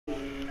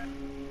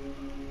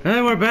Hey,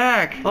 we're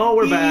back! Oh,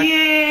 we're back.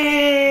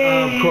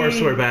 Yay! Of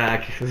course we're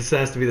back. This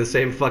has to be the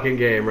same fucking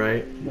game,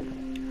 right?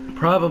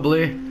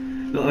 Probably.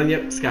 No, and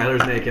yep,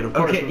 Skylar's naked, of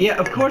course. Okay, yeah,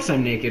 of course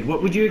I'm naked.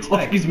 What would you Oh,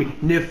 expect? excuse me,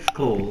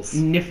 Nifkles.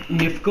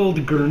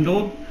 Nifgold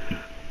Gurndle?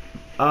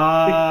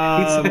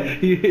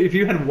 If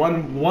you had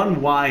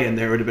one Y in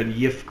there, it would have been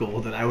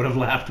Yifgold, and I would have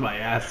laughed my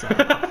ass off.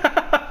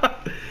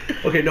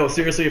 Okay, no,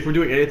 seriously, if we're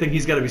doing anything,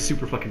 he's got to be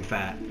super fucking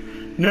fat.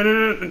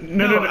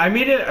 No. I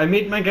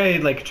made my guy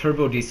like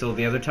Turbo Diesel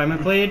the other time I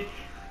played,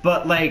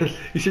 but like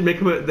You should make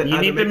him You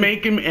need to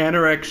make him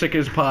anorexic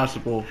as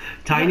possible.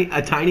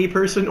 a tiny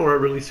person or a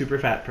really super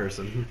fat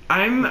person.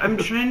 I'm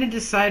trying to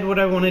decide what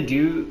I want to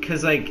do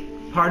because like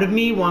part of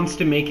me wants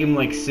to make him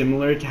like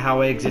similar to how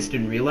I exist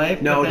in real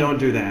life. No, but then, don't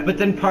do that. But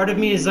then part of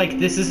me is like,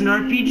 this is an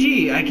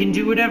RPG. I can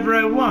do whatever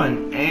I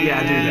want. And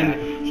Yeah, do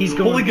that. He's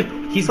going. Holy God,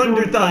 he's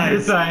thunder going thunder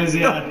thighs. thighs,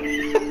 yeah.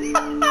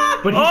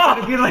 But he's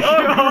gonna be like,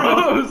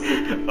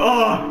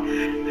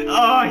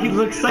 he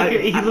looks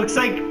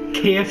like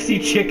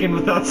KFC chicken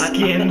without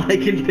skin. I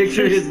can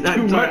picture his.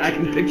 I'm sorry, I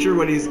can picture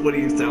what he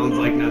sounds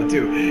like now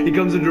too. He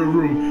comes into a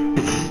room.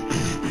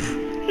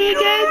 Hey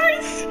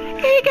guys,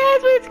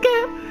 let's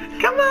go.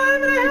 Come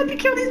on, I'll help you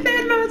kill these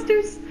bad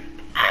monsters.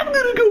 I'm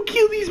gonna go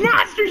kill these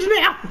monsters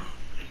now.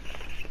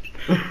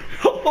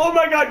 Oh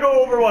my God,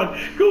 go over one.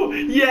 Go.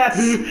 Yes,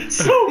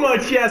 so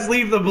much. Yes,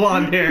 leave the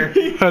blonde hair.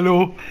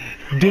 Hello.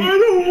 I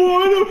don't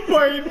want to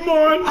fight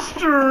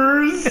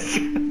monsters.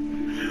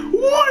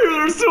 Why are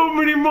there so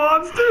many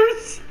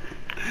monsters?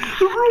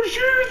 The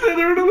brochure said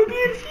there would only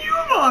be a few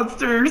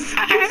monsters.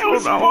 This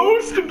was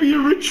supposed to be a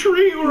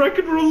retreat where I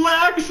could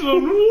relax and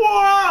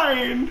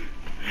unwind.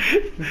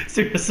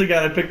 Seriously,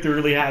 gotta pick the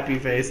really happy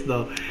face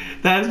though.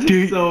 That's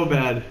just so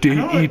bad.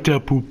 They eat a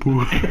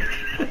poo-poo.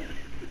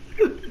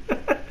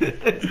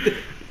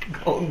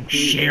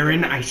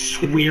 Sharon, I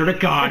swear to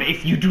God,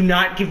 if you do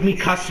not give me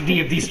custody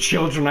of these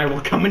children, I will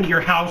come into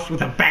your house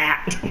with a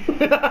bat.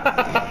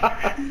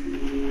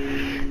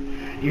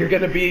 You're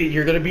gonna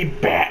be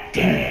Bat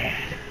Dad.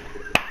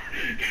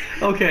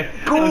 Okay.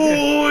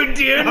 Go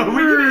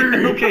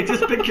Denver! Okay,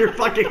 just pick your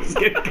fucking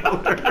skin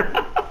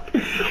color.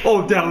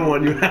 Oh, down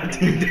one. You have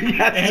to.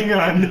 Yes. Hang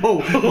on. No.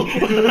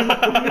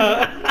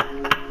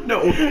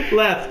 No.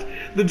 Left.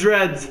 The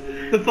dreads.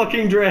 The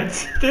fucking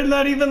dreads. They're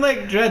not even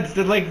like dreads,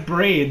 they're like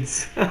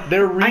braids. I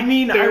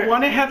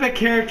want to have a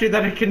character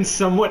that I can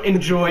somewhat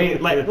enjoy,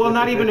 like, well,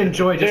 not even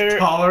enjoy, just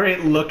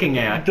tolerate looking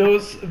at.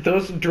 Those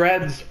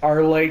dreads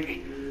are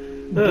like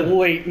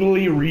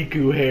blatantly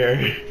Riku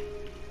hair.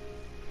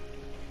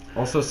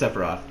 Also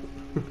Sephiroth.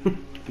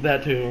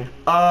 That too.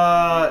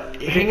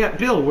 Hang on,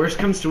 Bill, worst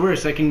comes to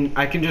worst, I can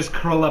just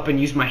curl up and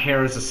use my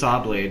hair as a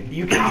saw blade.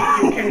 You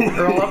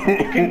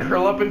can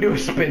curl up and do a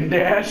spin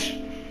dash.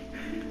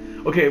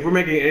 Okay, if we're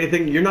making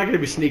anything, you're not going to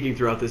be sneaking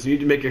throughout this. You need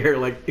to make your hair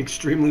like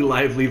extremely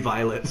lively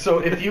violet. So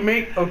if you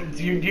make,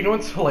 do you know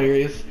what's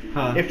hilarious?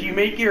 Huh. If you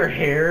make your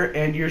hair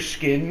and your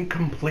skin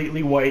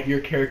completely white,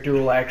 your character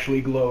will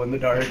actually glow in the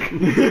dark.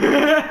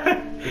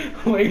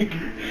 Like,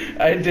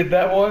 I did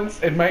that once,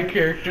 and my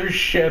character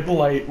shed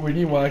light when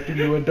you walked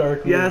into a dark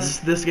room. Yes,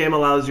 this game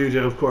allows you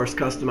to, of course,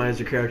 customize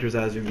your characters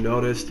as you've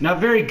noticed.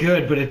 Not very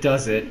good, but it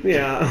does it.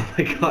 Yeah, oh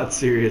my God,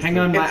 seriously. Hang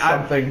on, It's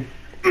something.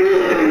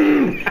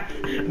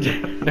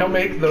 Now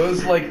make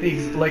those like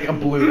a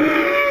blue.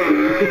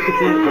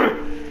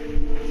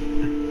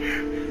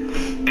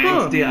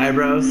 The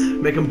eyebrows,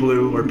 make them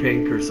blue or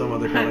pink or some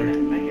other color.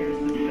 My hair is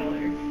this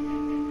color.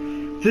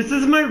 This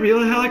is my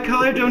real hair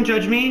color, don't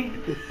judge me.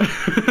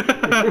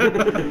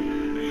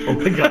 Oh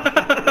my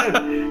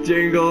God.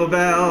 Jingle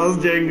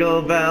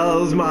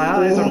bells, my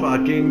eyes are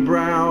fucking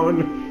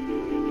brown.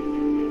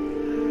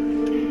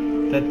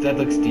 That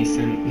looks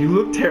decent. You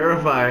look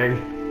terrifying.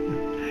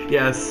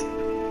 Yes.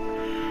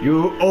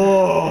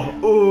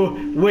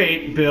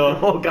 Wait, Bill.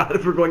 Oh God,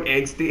 if we're going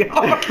angsty.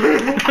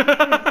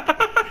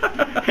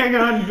 Hang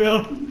on,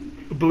 Bill.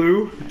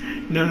 Blue?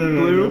 No.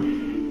 Blue?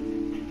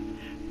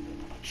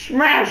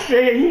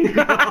 Smashing!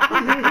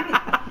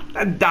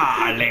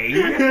 Darling.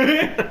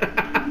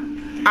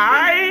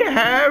 I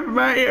have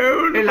my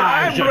own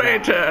Elijah.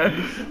 vibrator.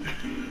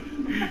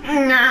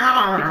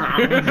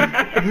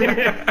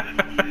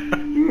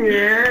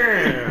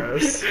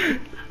 Yes.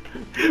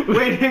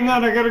 Wait, hang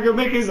on, I gotta go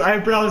make his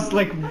eyebrows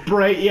like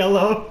bright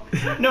yellow.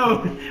 No,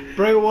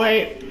 bright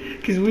white.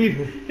 Cause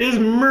it's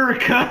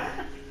Murica.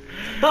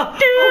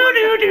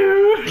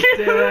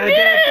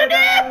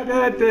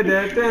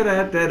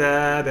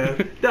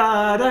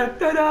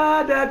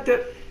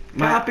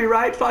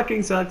 Copyright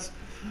fucking sucks.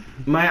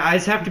 My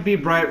eyes have to be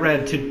bright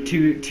red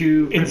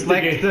to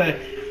reflect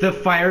the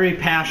fiery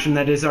passion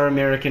that is our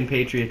American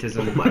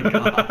patriotism. Oh my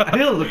God.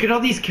 Bill, look at all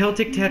these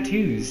Celtic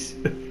tattoos.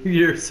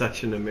 You're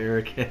such an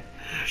American.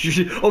 You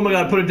should, oh my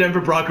God, put a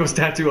Denver Broncos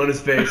tattoo on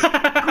his face. Go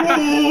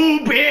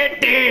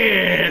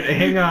Batman!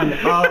 Hang on.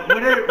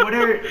 What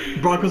are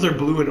Broncos are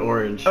blue and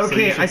orange.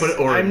 Okay, so you should put it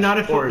orange. I'm not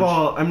a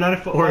football. Orange. I'm not a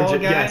football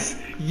Orange. guy.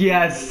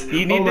 Yes.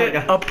 You need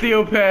to up the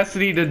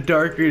opacity to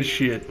dark as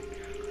shit.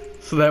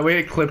 So that way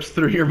it clips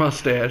through your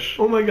mustache.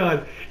 Oh my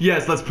god.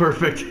 Yes, that's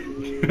perfect.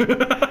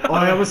 Oh,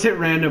 I almost hit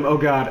random. Oh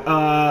god.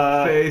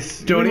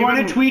 Face. Do you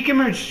want to tweak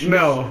him or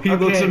No. He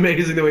looks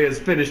amazing the way it's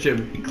finished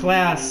him.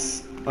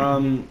 Class.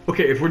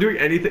 Okay, if we're doing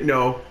anything,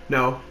 no.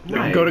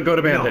 Right. Go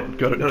to Bandit.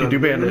 No. Do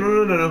Bandit.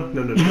 No.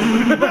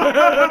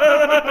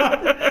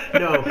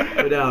 No,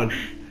 go down.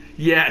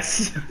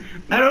 Yes.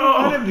 I don't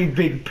want to be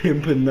big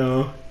pimpin'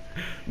 though.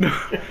 No.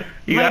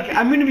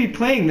 I'm gonna be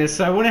playing this,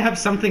 so I want to have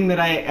something that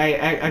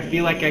I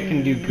feel like I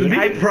can do good.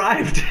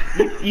 Deprived.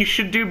 You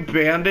should do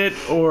Bandit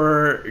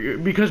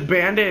because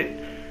Bandit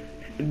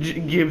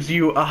gives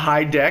you a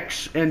high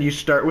dex and you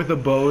start with a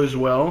bow as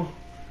well.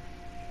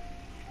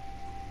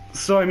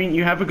 So I mean,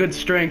 you have a good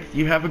strength,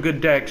 you have a good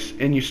dex,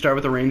 and you start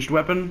with a ranged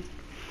weapon.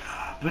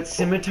 But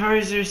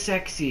scimitars are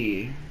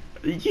sexy.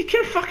 You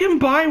can fucking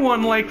buy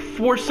one like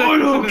 4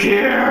 seconds. I don't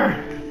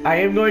care. I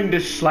am going to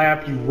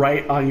slap you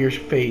right on your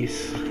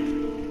face.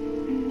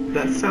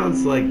 That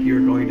sounds like you're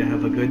going to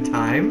have a good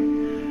time.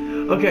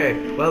 Okay,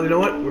 well, you know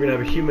what? We're gonna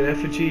have a human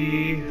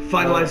effigy.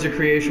 Finalize your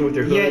creation with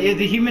your hood. Yeah,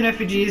 the human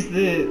effigy is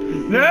the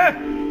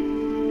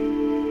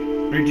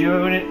Or do you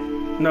want it?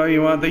 No,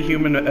 you want the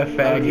human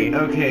faggy.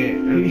 Okay.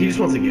 He just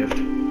wants a gift.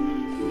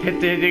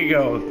 There you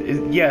go.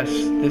 Yes.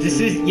 This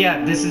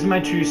is my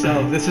true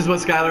self. This is what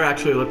Skylar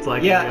actually looked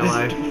like in real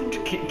life.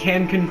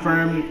 Can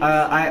confirm.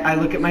 I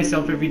look at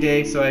myself every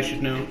day, so I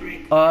should know.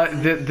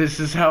 This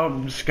is how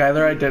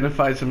Skylar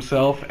identifies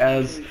himself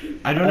as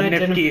I don't a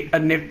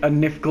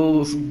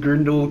Nifgle's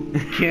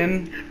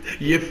Grundlekin.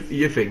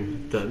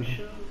 Yiffing done.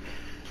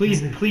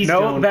 Please No,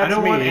 don't. that's I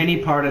don't me. want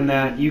any part in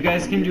that. You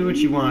guys can do what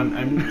you want.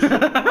 In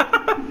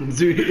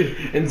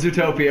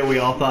Zootopia, we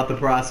all thought the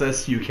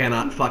process: you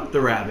cannot fuck the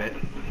rabbit.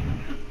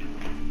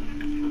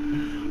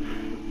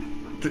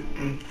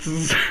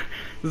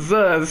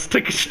 This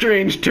took a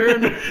strange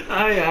turn.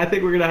 I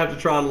think we're gonna have to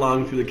trot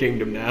along through the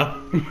kingdom now.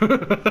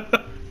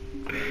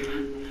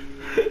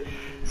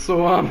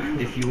 So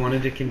If you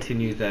wanted to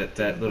continue that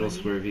little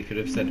swerve, you could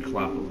have said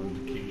clop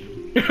along the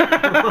kingdom.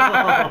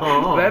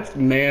 that's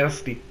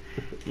nasty.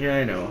 Yeah,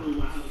 I know.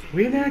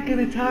 We're not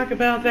gonna talk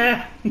about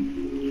that.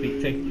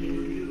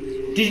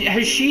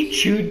 Has she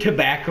chewed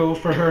tobacco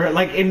for her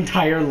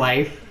entire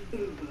life?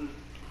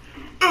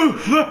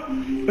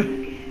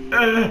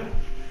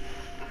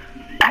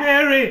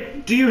 Mary,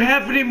 do you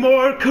have any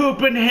more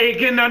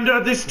Copenhagen under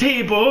this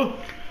table?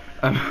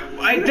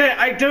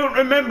 I don't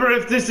remember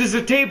if this is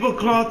a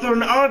tablecloth or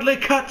an oddly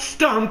cut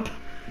stump.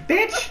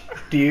 Bitch,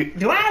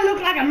 Do I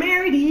look like I'm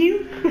married to you?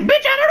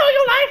 Bitch, I don't know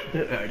your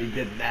life. I already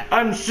did that.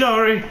 I'm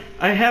sorry,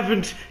 I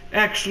haven't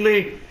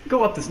actually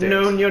Go up the stairs.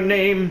 known your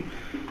name.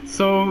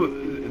 So,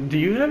 do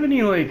you have any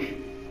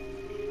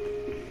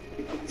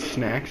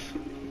snacks?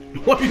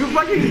 What are you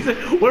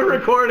fucking? We're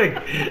recording,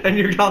 and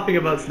you're talking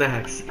about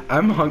snacks.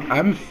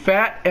 I'm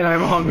fat and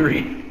I'm hungry.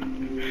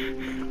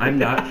 I'm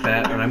not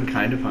fat, and I'm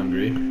kind of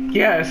hungry.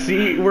 Yeah,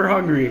 see, we're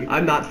hungry.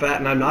 I'm not fat,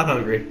 and I'm not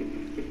hungry.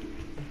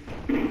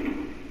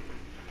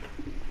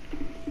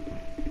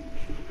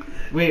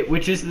 Wait,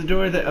 which is the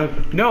door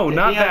that? No,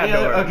 not that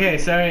door. Okay,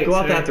 sorry. Go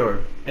out that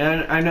door.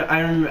 And I know.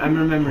 I'm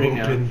remembering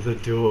now. Open the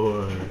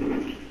door.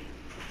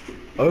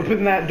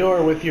 Open that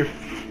door with your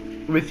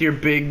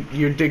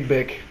dig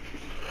bick.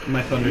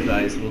 My thunder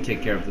thighs will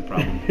take care of the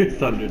problem. Your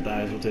thunder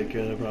thighs will take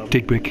care of the problem.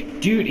 Dig bick.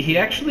 Dude, he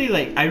actually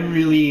I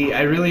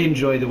really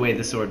enjoy the way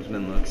the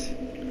swordsman looks.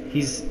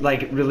 He's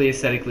really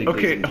aesthetically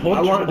pleasing. Okay,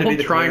 hold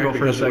triangle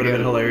for a It would have been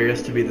second.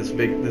 hilarious to be this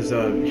big,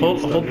 man.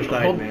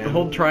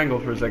 Hold triangle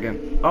for a second.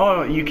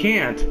 Oh, you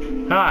can't.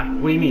 Ha!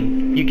 What do you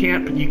mean? You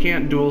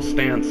can't dual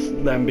stance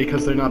them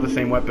because they're not the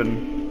same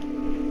weapon.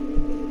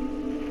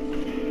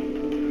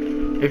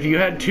 If you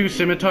had 2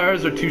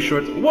 scimitars or 2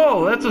 shorts,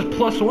 whoa, that's a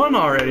 +1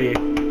 already.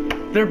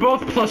 They're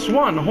both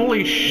 +1.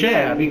 Holy shit!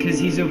 Yeah, because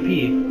he's OP.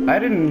 I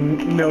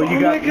didn't know you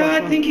got. Oh my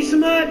god! +1. Thank you so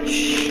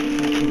much.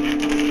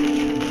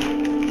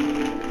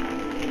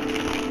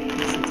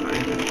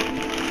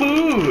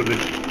 Food.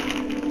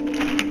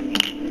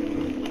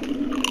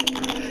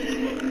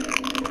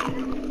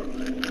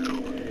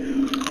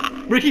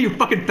 Ricky, you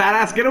fucking fat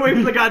ass, get away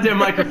from the goddamn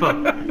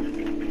microphone.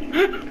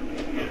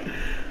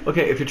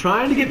 Okay, if you're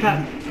trying to get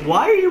past,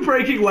 why are you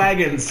breaking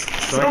wagons?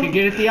 So I can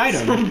get at the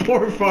item. Some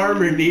poor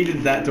farmer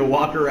needed that to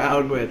walk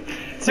around with.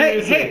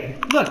 Seriously. Hey,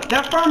 look,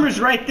 that farmer's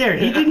right there.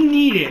 He didn't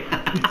need it.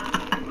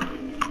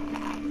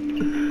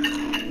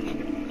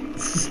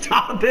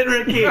 Stop it,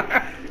 Ricky.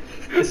 I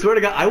swear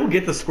to God, I will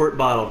get the squirt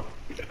bottle.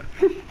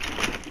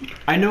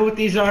 I know what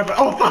these are, but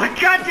oh fuck!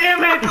 God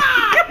damn it!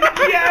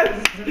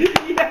 Yes!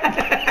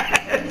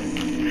 Yes!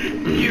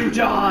 You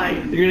die!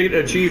 You're gonna get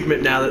an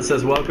achievement now that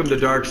says "Welcome to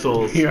Dark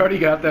Souls." You already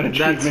got that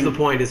achievement. That's the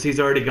point. Is he's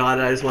already got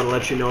it. I just want to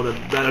let you know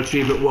that that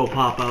achievement will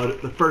pop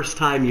out the first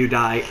time you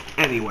die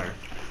anywhere.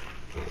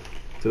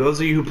 So those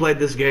of you who played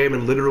this game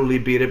and literally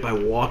beat it by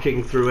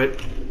walking through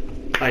it,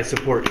 I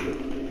support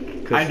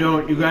you. I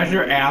don't. You guys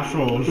are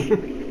assholes.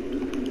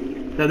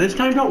 Now this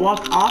time, don't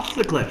walk off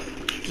the cliff.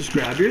 Just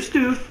grab your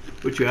stoof,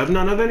 which you have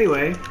none of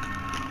anyway.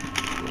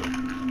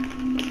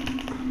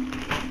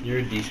 You're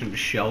a decent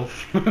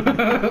shelf.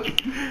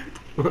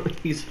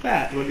 He's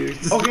fat. What do you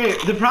Okay,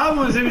 the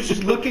problem was I was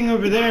just looking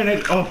over there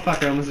and oh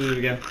fuck, I almost did it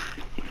again.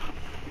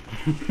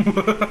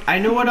 I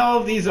know what all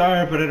of these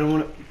are, but I don't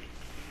want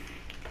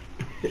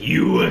to...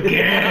 You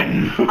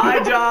again!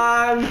 Hi,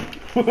 John!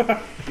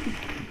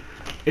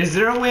 Is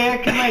there a way I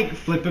can, like,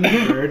 flip him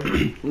a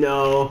bird?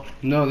 No.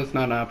 No, that's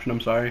not an option. I'm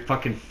sorry.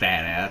 Fucking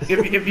fat ass.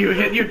 If you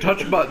hit your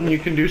touch button, you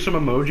can do some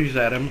emojis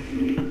at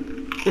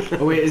him.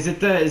 Oh wait, is it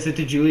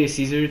the Julius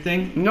Caesar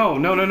thing? No.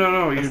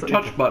 Your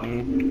touch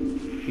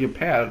button. Your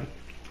pad.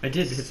 I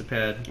did hit the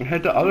pad.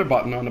 Hit the other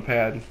button on the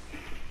pad.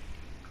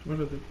 What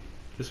are the...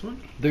 This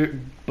one? They're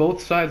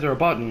both sides are a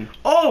button.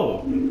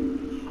 Oh!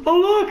 Oh,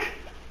 look!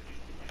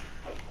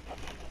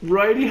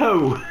 Righty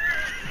ho.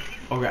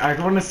 Okay, I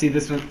want to see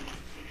this one.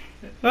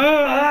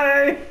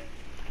 Hi!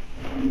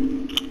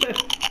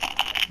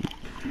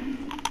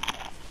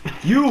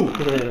 You!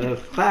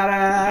 Fat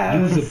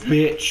ass! You's a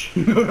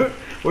bitch.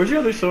 Where's your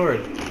other sword?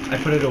 I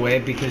put it away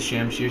because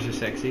Shamshears are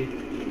sexy.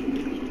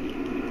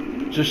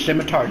 It's a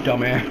scimitar,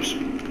 dumbass.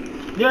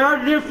 There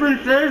are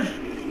differences!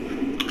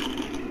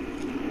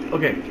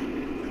 Okay.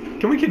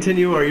 Can we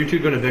continue, or are you two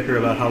going to bicker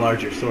about how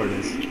large your sword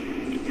is?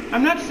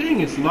 I'm not saying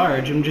it's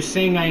large, I'm just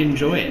saying I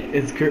enjoy it.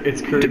 It's You're not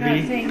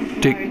curvy. saying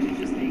it's Take- large, you're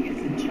just saying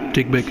it's in charge.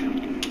 Take big.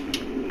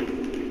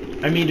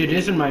 I mean, it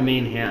is in my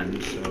main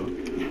hand, so...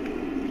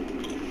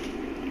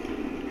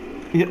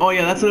 Oh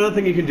yeah, that's another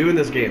thing you can do in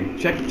this game.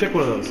 Check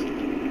one of those.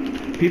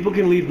 People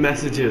can leave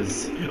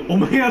messages. Oh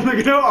my god, look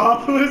at how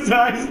awful his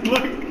eyes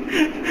look!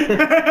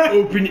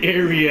 Open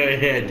area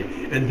ahead,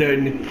 and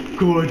then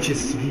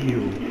gorgeous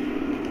view.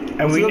 And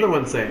What's we, the other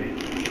one say?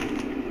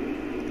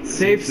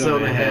 Safe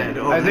zone ahead.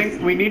 Oh, I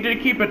think we need to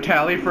keep a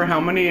tally for how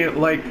many,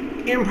 like...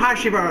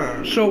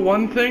 impossible. So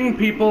one thing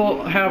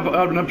people have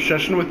an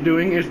obsession with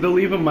doing is they'll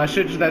leave a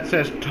message that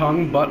says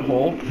tongue,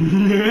 butthole.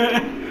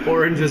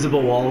 Or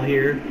invisible wall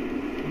here.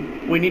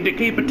 We need to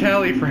keep a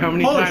tally for how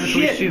many Oh times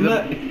we shit! see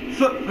the...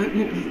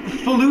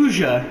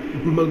 Fallujah.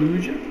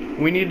 Maluja?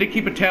 We need to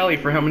keep a tally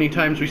for how many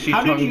times we see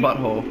How did tongue, you-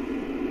 butthole.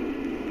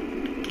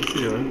 What's he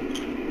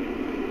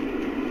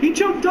doing? He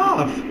jumped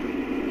off.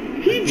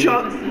 He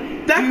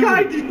jumped. That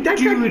guy.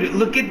 Dude,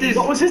 look at this.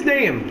 What was his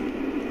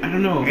name? I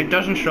don't know. It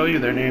doesn't show you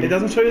their name. It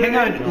doesn't show you. Hang the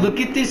on, name? look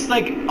at this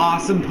like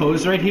awesome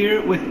pose right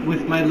here with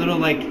my little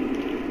like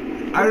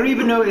I don't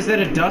even know, is that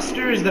a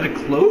duster? Is that a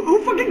cloak?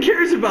 Who fucking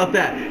cares about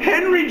that?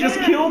 Henry just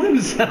killed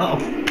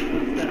himself.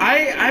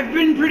 I've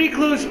been pretty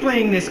close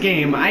playing this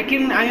game. I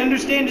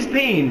understand his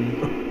pain.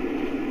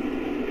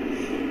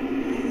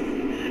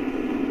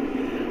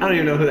 I don't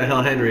even know who the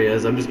hell Henry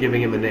is. I'm just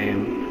giving him a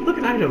name. Look,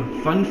 an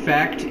item. Fun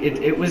fact,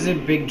 it was a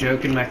big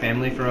joke in my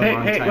family for a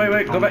long time.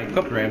 wait, to call go back, my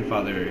go-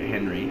 grandfather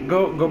Henry.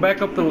 Go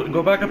back up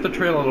the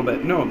trail a little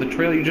bit. No, the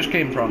trail you just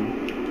came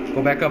from.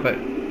 Go back up it.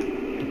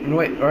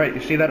 Wait, all right.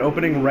 You see that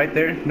opening right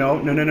there? No.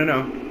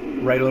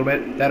 Right a little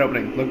bit. That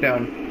opening. Look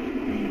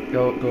down.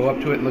 Go up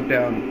to it. Look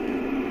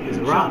down. There's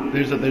a rock.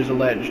 There's a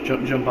ledge.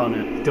 Jump on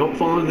it. Don't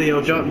fall into the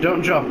ocean.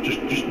 Don't jump.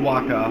 Just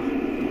walk off.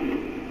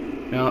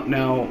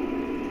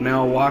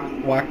 Now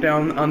walk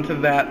down onto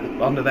that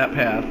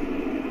path.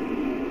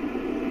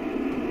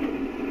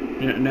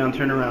 Now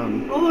turn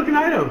around. Oh, look, an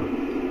item.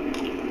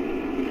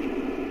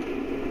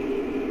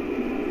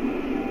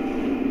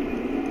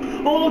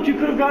 Oh, look, you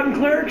could have gotten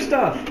cleric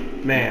stuff.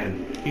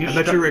 Man, You I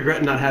bet stu- you're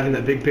regretting not having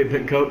that big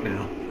pink coat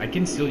now. I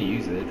can still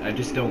use it. I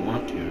just don't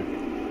want to.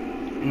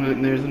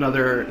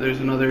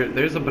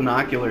 There's a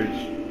binoculars.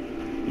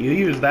 You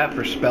use that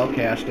for spell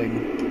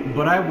casting.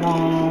 But I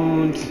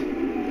won't.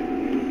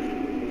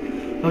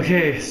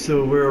 Okay,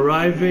 so we're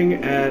arriving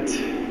at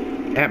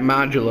At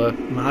Modula.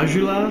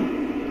 Majula.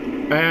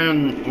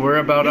 And we're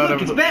about Hey, out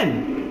look, of... it's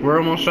Ben. We're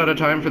almost out of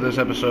time for this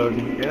episode.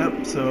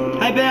 Yep, so...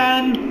 Hi,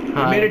 Ben.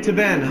 Hi. We made it to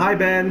Ben. Hi,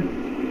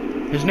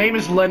 Ben. His name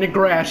is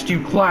Lenigrast,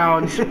 you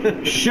clowns.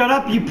 Shut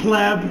up, you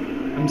pleb.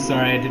 I'm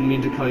sorry, I didn't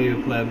mean to call you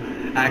a pleb.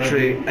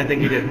 Actually, I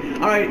think you did.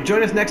 Alright,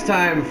 join us next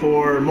time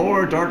for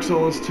more Dark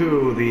Souls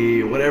 2,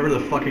 the whatever the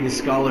fucking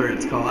scholar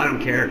it's called. I don't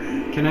care.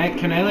 Can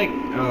I like?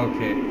 Oh,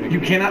 okay. You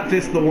cannot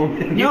fist the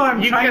woman. No,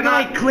 I'm you trying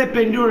cannot- to like clip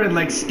into her and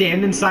like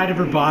stand inside of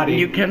her body.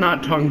 You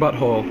cannot tongue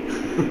butthole.